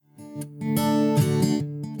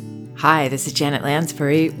Hi, this is Janet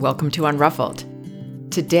Lansbury. Welcome to Unruffled.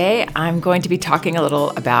 Today, I'm going to be talking a little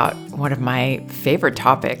about one of my favorite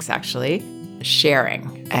topics, actually,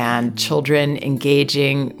 sharing and children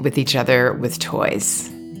engaging with each other with toys.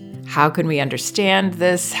 How can we understand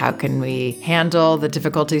this? How can we handle the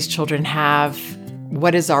difficulties children have?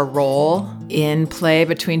 What is our role in play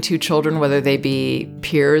between two children, whether they be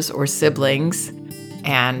peers or siblings?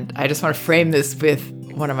 And I just want to frame this with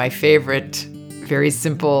one of my favorite, very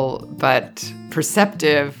simple but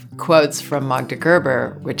perceptive quotes from Magda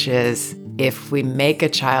Gerber, which is, if we make a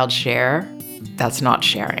child share, that's not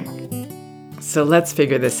sharing. So let's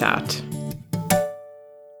figure this out.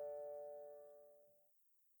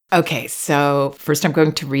 Okay, so first I'm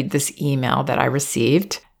going to read this email that I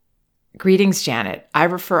received. Greetings, Janet. I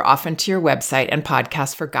refer often to your website and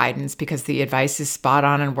podcast for guidance because the advice is spot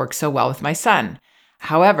on and works so well with my son.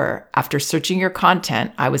 However, after searching your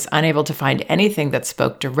content, I was unable to find anything that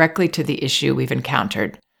spoke directly to the issue we've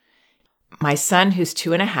encountered. My son, who's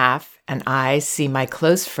 2.5, and I see my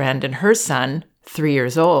close friend and her son, 3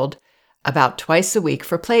 years old, about twice a week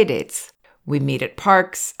for play dates. We meet at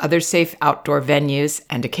parks, other safe outdoor venues,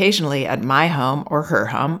 and occasionally at my home or her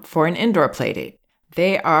home for an indoor play date.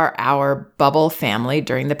 They are our bubble family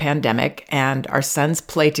during the pandemic, and our sons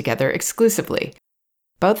play together exclusively.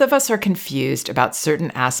 Both of us are confused about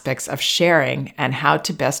certain aspects of sharing and how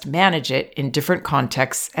to best manage it in different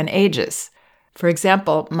contexts and ages. For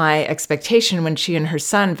example, my expectation when she and her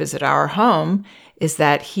son visit our home is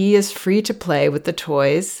that he is free to play with the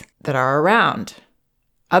toys that are around.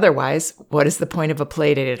 Otherwise, what is the point of a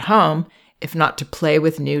play date at home if not to play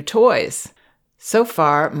with new toys? So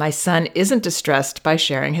far, my son isn't distressed by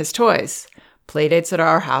sharing his toys. Playdates at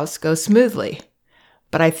our house go smoothly.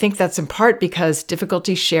 But I think that's in part because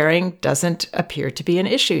difficulty sharing doesn't appear to be an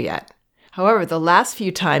issue yet. However, the last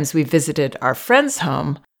few times we visited our friend's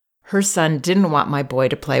home, her son didn't want my boy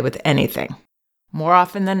to play with anything. More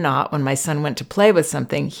often than not, when my son went to play with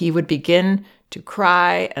something, he would begin to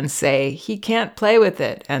cry and say, he can't play with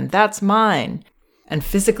it, and that's mine, and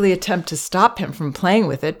physically attempt to stop him from playing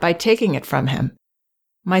with it by taking it from him.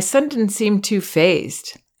 My son didn't seem too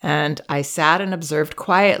fazed, and I sat and observed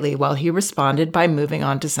quietly while he responded by moving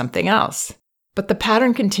on to something else. But the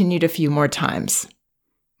pattern continued a few more times.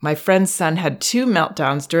 My friend's son had 2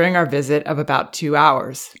 meltdowns during our visit of about 2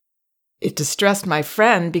 hours. It distressed my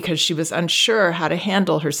friend because she was unsure how to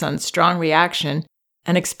handle her son's strong reaction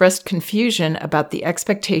and expressed confusion about the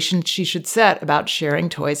expectations she should set about sharing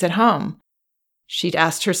toys at home. She'd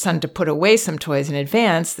asked her son to put away some toys in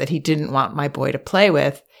advance that he didn't want my boy to play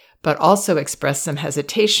with, but also expressed some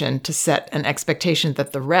hesitation to set an expectation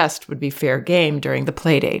that the rest would be fair game during the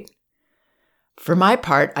playdate. For my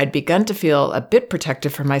part, I'd begun to feel a bit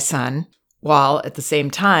protective for my son, while at the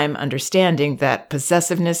same time understanding that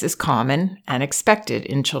possessiveness is common and expected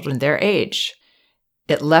in children their age.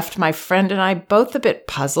 It left my friend and I both a bit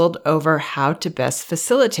puzzled over how to best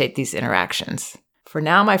facilitate these interactions. For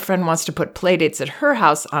now, my friend wants to put playdates at her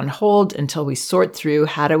house on hold until we sort through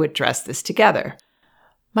how to address this together.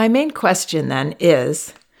 My main question then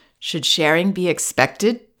is, should sharing be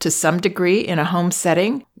expected to some degree in a home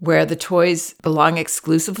setting where the toys belong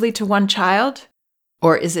exclusively to one child?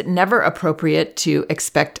 Or is it never appropriate to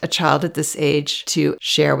expect a child at this age to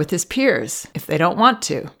share with his peers if they don't want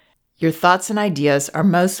to? Your thoughts and ideas are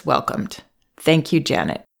most welcomed. Thank you,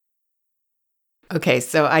 Janet. Okay,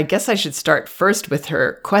 so I guess I should start first with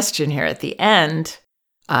her question here at the end.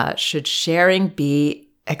 Should sharing be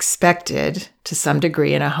expected to some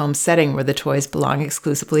degree in a home setting where the toys belong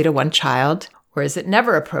exclusively to one child, or is it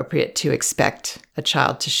never appropriate to expect a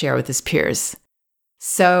child to share with his peers?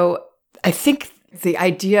 So I think the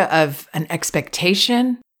idea of an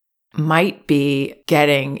expectation might be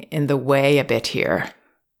getting in the way a bit here,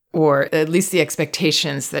 or at least the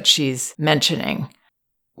expectations that she's mentioning.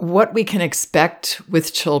 What we can expect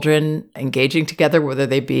with children engaging together, whether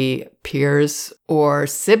they be peers or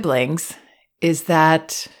siblings, is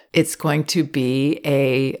that it's going to be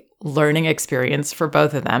a learning experience for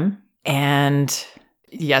both of them. And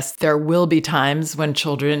yes, there will be times when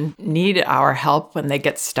children need our help when they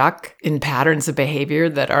get stuck in patterns of behavior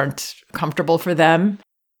that aren't comfortable for them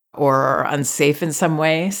or are unsafe in some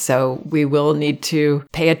way. So we will need to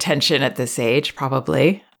pay attention at this age,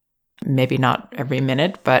 probably. Maybe not every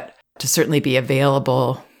minute, but to certainly be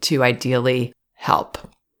available to ideally help.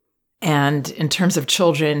 And in terms of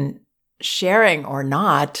children sharing or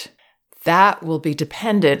not, that will be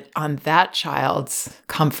dependent on that child's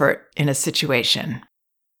comfort in a situation.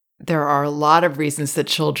 There are a lot of reasons that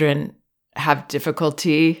children have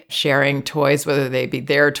difficulty sharing toys, whether they be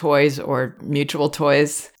their toys or mutual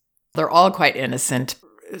toys. They're all quite innocent.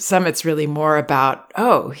 some it's really more about,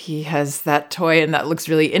 oh, he has that toy and that looks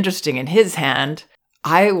really interesting in his hand.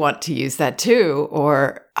 I want to use that too.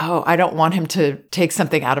 Or, oh, I don't want him to take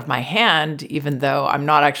something out of my hand, even though I'm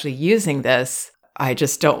not actually using this. I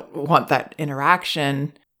just don't want that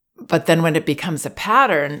interaction. But then when it becomes a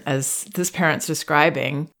pattern, as this parent's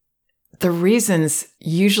describing, the reasons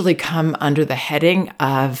usually come under the heading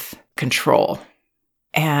of control.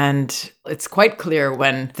 And it's quite clear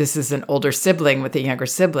when this is an older sibling with a younger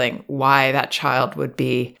sibling, why that child would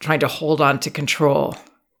be trying to hold on to control.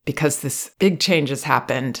 Because this big change has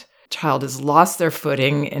happened. Child has lost their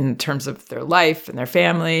footing in terms of their life and their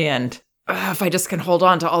family. And if I just can hold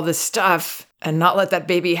on to all this stuff and not let that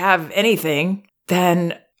baby have anything,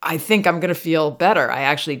 then I think I'm going to feel better. I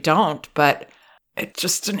actually don't, but it's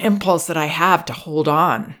just an impulse that I have to hold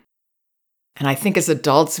on. And I think as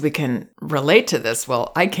adults, we can relate to this.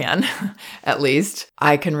 Well, I can, at least.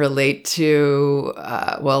 I can relate to,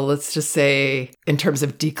 let's just say in terms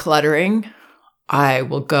of decluttering, I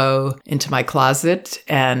will go into my closet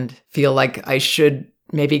and feel like I should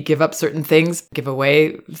maybe give up certain things, give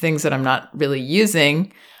away things that I'm not really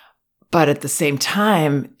using. But at the same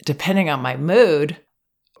time, depending on my mood,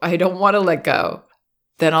 I don't want to let go.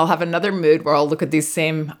 Then I'll have another mood where I'll look at these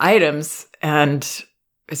same items and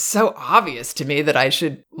it's so obvious to me that I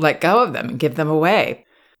should let go of them and give them away.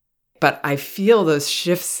 But I feel those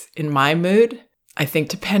shifts in my mood, I think,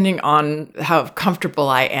 depending on how comfortable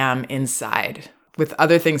I am inside with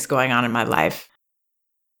other things going on in my life.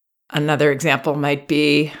 Another example might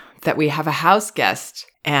be that we have a house guest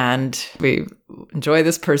and we enjoy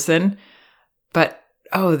this person, but,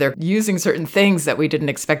 they're using certain things that we didn't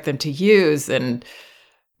expect them to use. And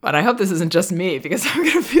I hope this isn't just me because I'm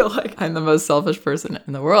going to feel like I'm the most selfish person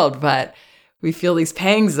in the world, but we feel these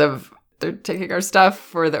pangs of they're taking our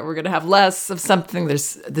stuff or that we're going to have less of something.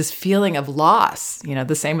 There's this feeling of loss,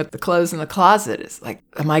 the same with the clothes in the closet. It's like,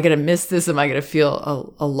 am I going to miss this? Am I going to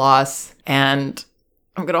feel a loss? And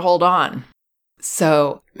I'm going to hold on.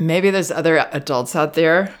 So maybe there's other adults out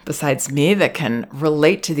there besides me that can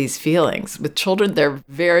relate to these feelings. With children, they're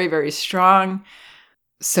very, very strong.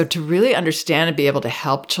 So to really understand and be able to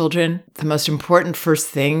help children, the most important first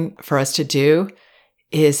thing for us to do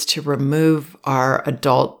is to remove our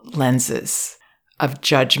adult lenses of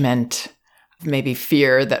judgment, maybe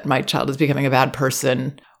fear that my child is becoming a bad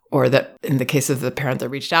person, or that in the case of the parent that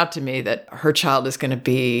reached out to me, that her child is going to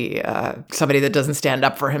be somebody that doesn't stand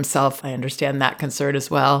up for himself. I understand that concern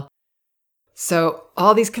as well. So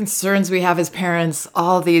all these concerns we have as parents,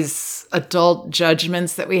 all these adult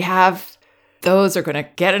judgments that we have, those are going to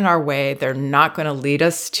get in our way. They're not going to lead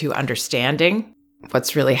us to understanding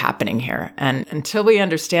what's really happening here. And until we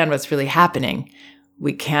understand what's really happening,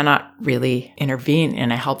 we cannot really intervene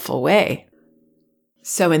in a helpful way.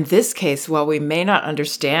 So in this case, while we may not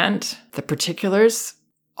understand the particulars,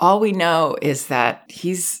 all we know is that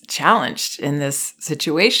he's challenged in this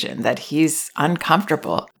situation, that he's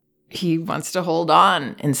uncomfortable. He wants to hold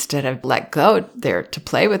on instead of let go there to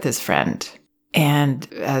play with his friend.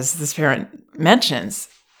 And as this parent mentions,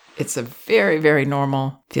 it's a very, very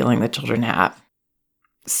normal feeling that children have.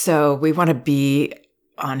 So we want to be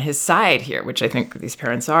on his side here, which I think these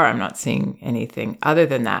parents are. I'm not seeing anything other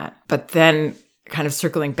than that. But then kind of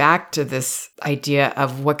circling back to this idea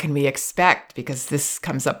of what can we expect, because this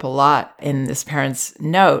comes up a lot in this parent's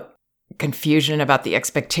note, confusion about the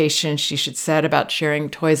expectations she should set about sharing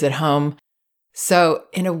toys at home. So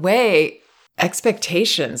in a way,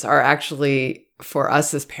 expectations are actually, for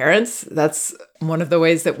us as parents, that's one of the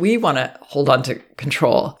ways that we want to hold on to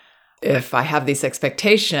control. If I have these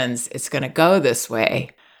expectations, it's going to go this way.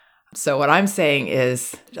 So what I'm saying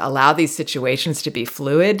is allow these situations to be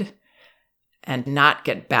fluid and not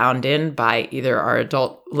get bound in by either our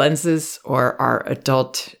adult lenses or our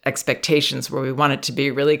adult expectations where we want it to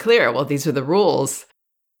be really clear. Well, these are the rules.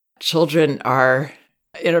 Children are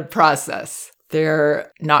in a process.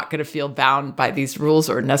 They're not going to feel bound by these rules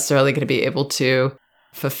or necessarily going to be able to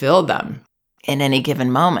fulfill them in any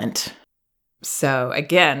given moment. So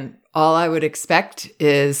again, all I would expect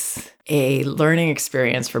is a learning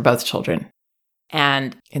experience for both children.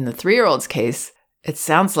 And in the 3-year-old's case, it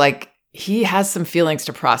sounds like he has some feelings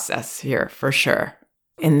to process here for sure.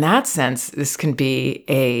 In that sense, this can be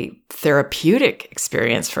a therapeutic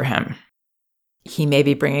experience for him. He may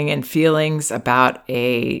be bringing in feelings about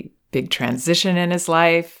a big transition in his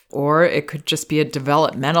life, or it could just be a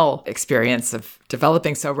developmental experience of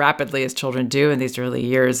developing so rapidly as children do in these early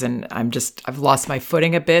years. And I've lost my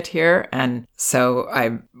footing a bit here. And so I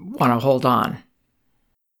want to hold on.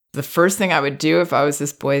 The first thing I would do if I was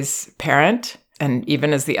this boy's parent, and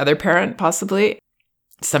even as the other parent possibly,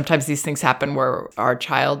 Sometimes these things happen where our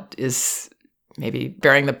child is maybe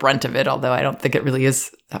bearing the brunt of it, although I don't think it really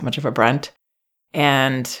is that much of a brunt.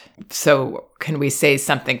 And so can we say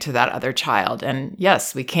something to that other child? And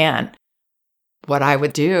yes, we can. What I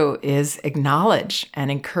would do is acknowledge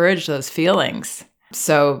and encourage those feelings.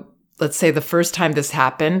 So let's say the first time this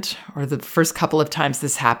happened, or the first couple of times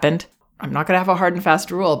this happened, I'm not going to have a hard and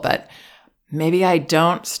fast rule, but maybe I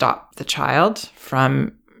don't stop the child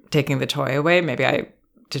from taking the toy away. Maybe I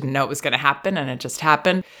didn't know it was going to happen and it just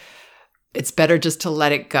happened. It's better just to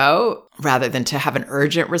let it go rather than to have an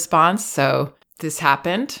urgent response. So this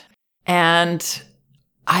happened, and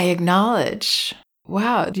I acknowledge,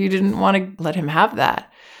 wow, you didn't want to let him have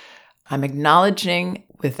that. I'm acknowledging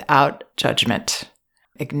without judgment,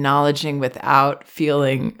 acknowledging without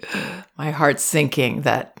feeling my heart sinking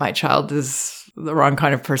that my child is the wrong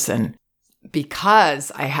kind of person,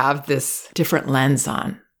 because I have this different lens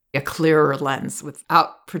on, a clearer lens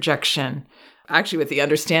without projection, actually with the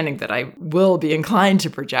understanding that I will be inclined to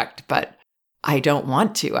project, but I don't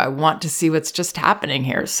want to. I want to see what's just happening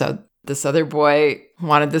here. So this other boy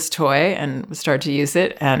wanted this toy and started to use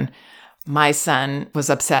it, and my son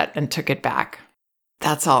was upset and took it back.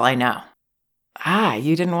 That's all I know.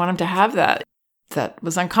 You didn't want him to have that. That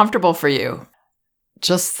was uncomfortable for you.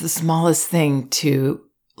 Just the smallest thing to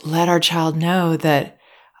let our child know that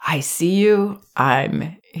I see you,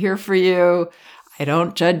 I'm here for you, I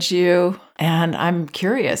don't judge you, and I'm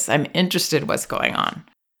curious, I'm interested in what's going on.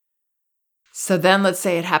 So then let's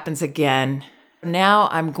say it happens again. Now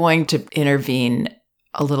I'm going to intervene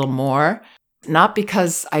a little more, not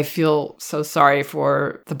because I feel so sorry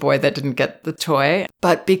for the boy that didn't get the toy,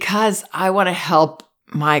 but because I want to help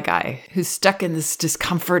my guy who's stuck in this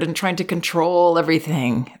discomfort and trying to control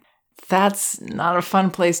everything. That's not a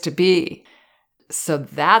fun place to be. So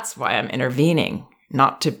that's why I'm intervening,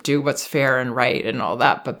 not to do what's fair and right and all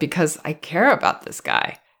that, but because I care about this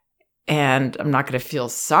guy. And I'm not going to feel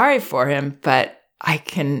sorry for him, but I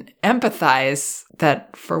can empathize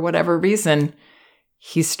that for whatever reason,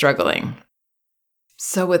 he's struggling.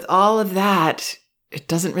 So with all of that, it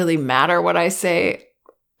doesn't really matter what I say.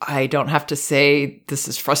 I don't have to say this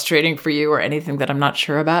is frustrating for you or anything that I'm not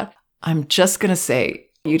sure about. I'm just going to say,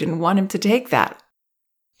 you didn't want him to take that.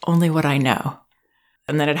 Only what I know.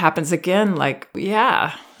 And then it happens again, like,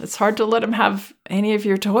 yeah, it's hard to let him have any of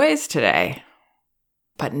your toys today.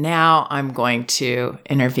 But now I'm going to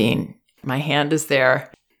intervene. My hand is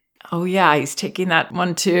there. Oh yeah, he's taking that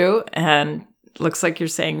one too. And looks like you're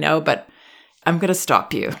saying no, but I'm going to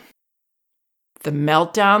stop you. The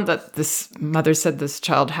meltdown that this mother said this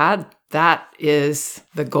child had, that is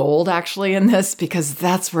the gold actually in this, because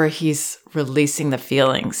that's where he's releasing the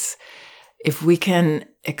feelings. If we can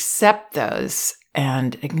accept those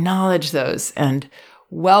and acknowledge those and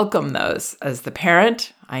welcome those as the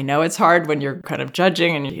parent. I know it's hard when you're kind of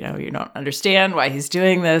judging and you don't understand why he's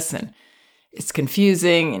doing this and it's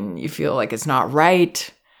confusing and you feel like it's not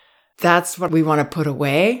right. That's what we want to put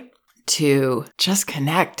away to just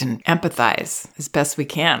connect and empathize as best we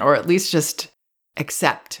can, or at least just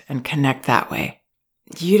accept and connect that way.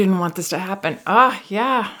 You didn't want this to happen.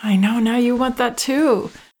 Yeah, I know. Now you want that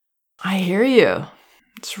too. I hear you.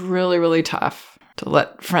 It's really, really tough to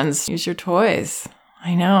let friends use your toys.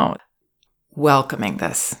 I know. Welcoming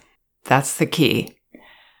this. That's the key.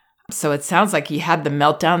 So it sounds like he had the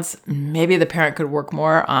meltdowns. Maybe the parent could work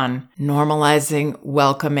more on normalizing,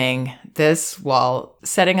 welcoming this while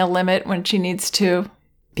setting a limit when she needs to,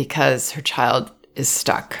 because her child is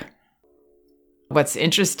stuck. What's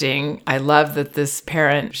interesting, I love that this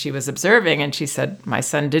parent, she was observing and she said, my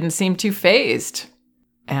son didn't seem too fazed.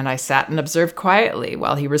 And I sat and observed quietly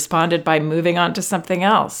while he responded by moving on to something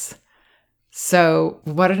else. So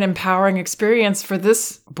what an empowering experience for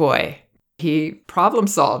this boy. He problem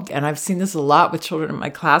solved. And I've seen this a lot with children in my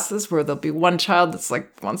classes where there'll be one child that's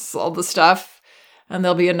like wants all the stuff. And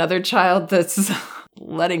there'll be another child that's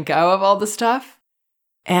letting go of all the stuff.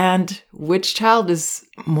 And which child is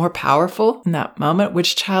more powerful in that moment?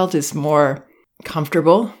 Which child is more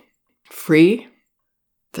comfortable, free?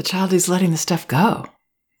 The child who's letting the stuff go.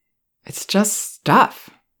 It's just stuff.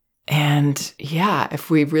 And yeah, if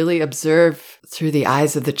we really observe through the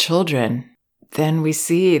eyes of the children, then we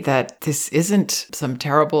see that this isn't some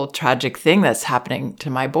terrible, tragic thing that's happening to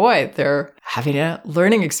my boy. They're having a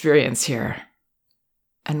learning experience here.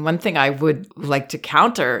 And one thing I would like to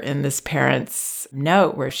counter in this parent's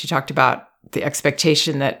note, where she talked about the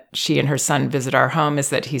expectation that she and her son visit our home, is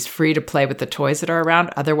that he's free to play with the toys that are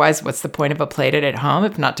around. Otherwise, what's the point of a play date at home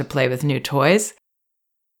if not to play with new toys?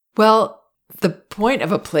 Well, the point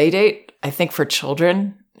of a play date, I think for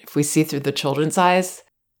children, if we see through the children's eyes,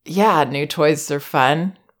 yeah, new toys are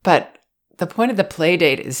fun, but the point of the play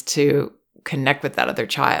date is to connect with that other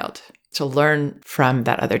child, to learn from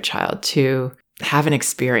that other child, to have an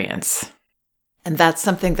experience. And that's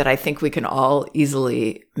something that I think we can all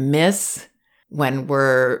easily miss when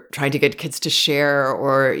we're trying to get kids to share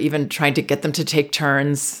or even trying to get them to take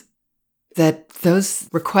turns, that those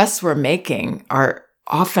requests we're making are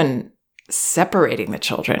often separating the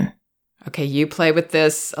children. Okay, you play with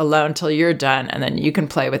this alone till you're done, and then you can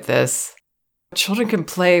play with this. Children can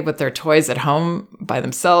play with their toys at home by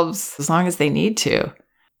themselves as long as they need to.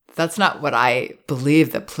 That's not what I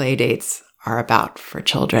believe that play dates are about for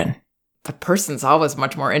children. The person's always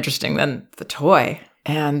much more interesting than the toy.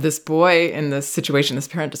 And this boy in the situation this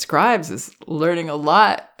parent describes is learning a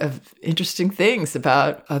lot of interesting things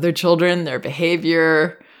about other children, their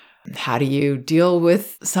behavior. How do you deal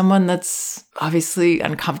with someone that's obviously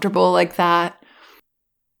uncomfortable like that?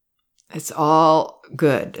 It's all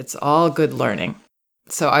good. It's all good learning.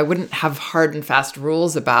 So I wouldn't have hard and fast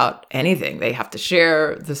rules about anything. They have to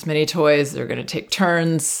share this many toys. They're going to take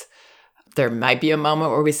turns. There might be a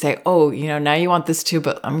moment where we say, oh, now you want this too,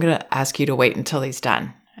 but I'm going to ask you to wait until he's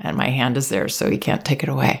done. And my hand is there, so he can't take it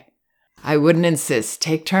away. I wouldn't insist.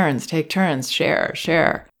 Take turns,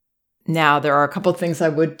 share. Now, there are a couple things I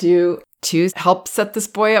would do to help set this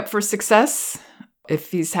boy up for success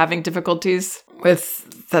if he's having difficulties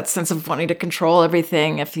with that sense of wanting to control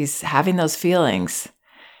everything, if he's having those feelings.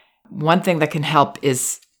 One thing that can help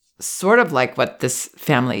is sort of like what this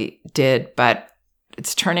family did, but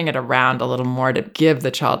it's turning it around a little more to give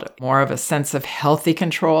the child more of a sense of healthy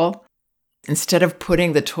control. Instead of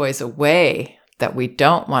putting the toys away that we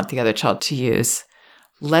don't want the other child to use,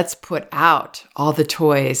 let's put out all the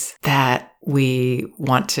toys that we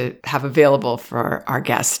want to have available for our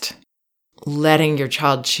guest. Letting your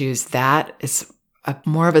child choose that is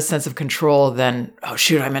more of a sense of control than, oh,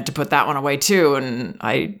 shoot, I meant to put that one away too, and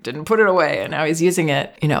I didn't put it away, and now he's using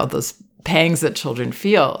it. Those pangs that children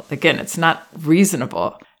feel. Again, it's not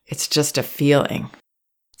reasonable. It's just a feeling.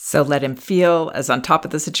 So let him feel as on top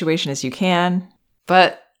of the situation as you can,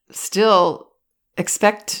 but still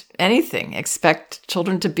expect anything. Expect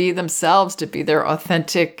children to be themselves, to be their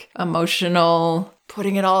authentic, emotional,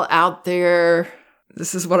 putting it all out there.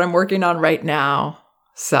 This is what I'm working on right now.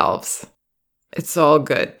 Selves. It's all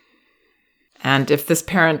good. And if this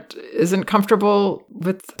parent isn't comfortable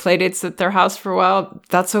with playdates at their house for a while,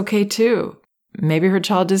 that's okay too. Maybe her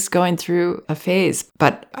child is going through a phase,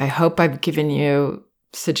 but I hope I've given you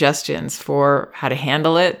suggestions for how to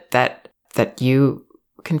handle it that you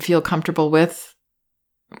can feel comfortable with,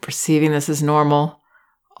 perceiving this as normal,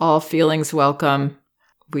 all feelings welcome.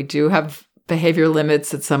 We do have behavior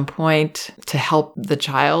limits at some point to help the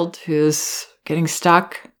child who's getting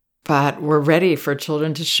stuck, but we're ready for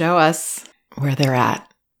children to show us where they're at.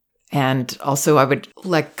 And also I would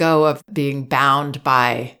let go of being bound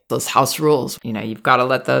by those house rules. You've got to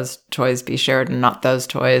let those toys be shared and not those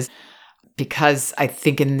toys. Because I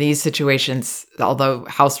think in these situations, although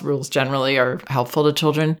house rules generally are helpful to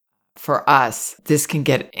children, for us, this can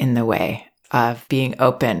get in the way of being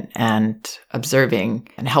open and observing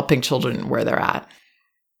and helping children where they're at.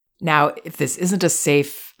 Now, if this isn't a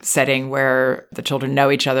safe setting where the children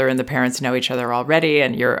know each other and the parents know each other already,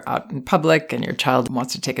 and you're out in public and your child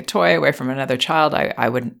wants to take a toy away from another child, I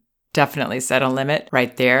would definitely set a limit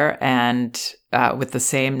right there. And with the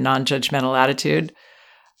same non-judgmental attitude,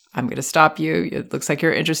 I'm going to stop you. It looks like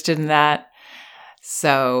you're interested in that.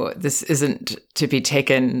 So this isn't to be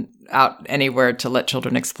taken out anywhere to let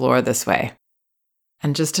children explore this way.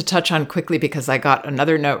 And just to touch on quickly, because I got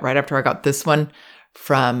another note right after I got this one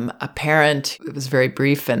from a parent. It was very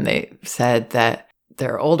brief, and they said that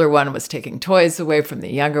their older one was taking toys away from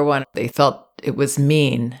the younger one. They felt it was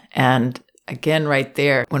mean. And again, right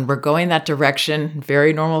there, when we're going that direction,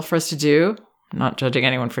 very normal for us to do. I'm not judging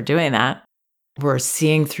anyone for doing that. We're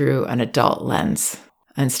seeing through an adult lens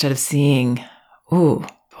instead of seeing, ooh,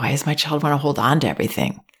 why does my child want to hold on to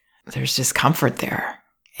everything? There's discomfort there.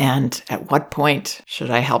 And at what point should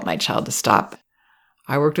I help my child to stop?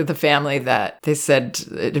 I worked with a family that they said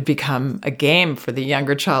it had become a game for the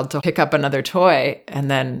younger child to pick up another toy, and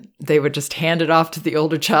then they would just hand it off to the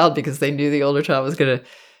older child because they knew the older child was going to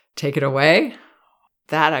take it away.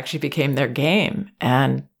 That actually became their game.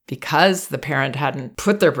 And because the parent hadn't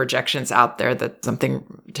put their projections out there that something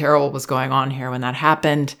terrible was going on here when that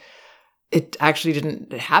happened, it actually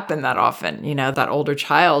didn't happen that often. That older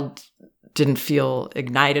child didn't feel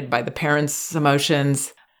ignited by the parents'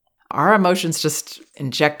 emotions. Our emotions just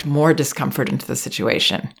inject more discomfort into the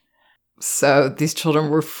situation. So these children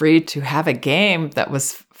were free to have a game that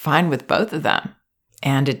was fine with both of them.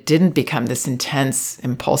 And it didn't become this intense,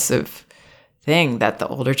 impulsive thing that the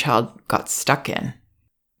older child got stuck in.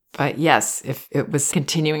 But yes, if it was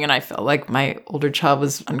continuing and I felt like my older child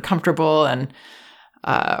was uncomfortable and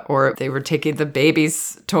or they were taking the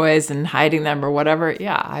baby's toys and hiding them or whatever,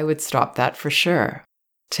 yeah, I would stop that for sure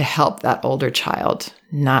to help that older child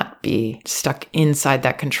not be stuck inside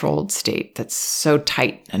that controlled state that's so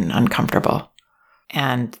tight and uncomfortable.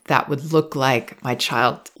 And that would look like my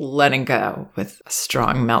child letting go with a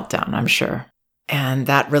strong meltdown, I'm sure. And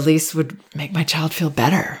that release would make my child feel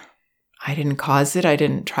better. I didn't cause it. I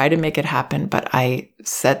didn't try to make it happen, but I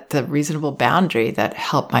set the reasonable boundary that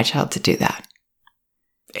helped my child to do that.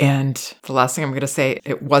 And the last thing I'm going to say,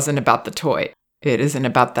 it wasn't about the toy. It isn't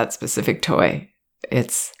about that specific toy.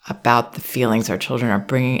 It's about the feelings our children are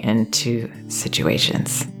bringing into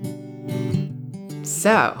situations.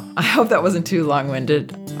 So I hope that wasn't too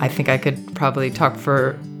long-winded. I think I could probably talk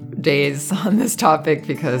for days on this topic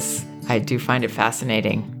because I do find it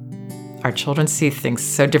fascinating. Our children see things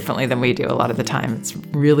so differently than we do a lot of the time. It's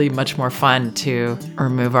really much more fun to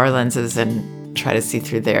remove our lenses and try to see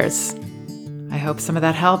through theirs. I hope some of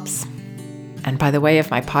that helps. And by the way,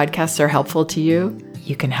 if my podcasts are helpful to you,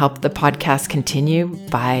 you can help the podcast continue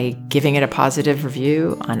by giving it a positive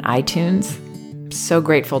review on iTunes. I'm so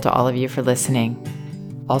grateful to all of you for listening.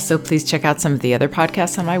 Also, please check out some of the other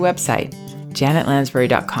podcasts on my website,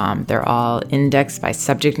 janetlansbury.com. They're all indexed by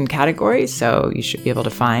subject and category, so you should be able to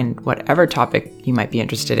find whatever topic you might be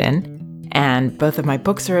interested in. And both of my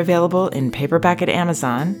books are available in paperback at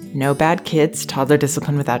Amazon, No Bad Kids, Toddler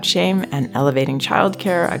Discipline Without Shame, and Elevating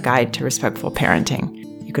Childcare, A Guide to Respectful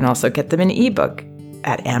Parenting. You can also get them in ebook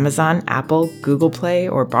at Amazon, Apple, Google Play,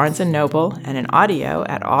 or Barnes & Noble, and in audio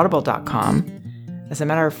at audible.com. As a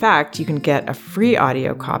matter of fact, you can get a free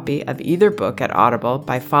audio copy of either book at Audible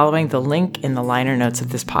by following the link in the liner notes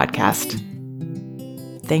of this podcast.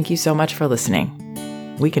 Thank you so much for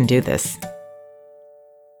listening. We can do this.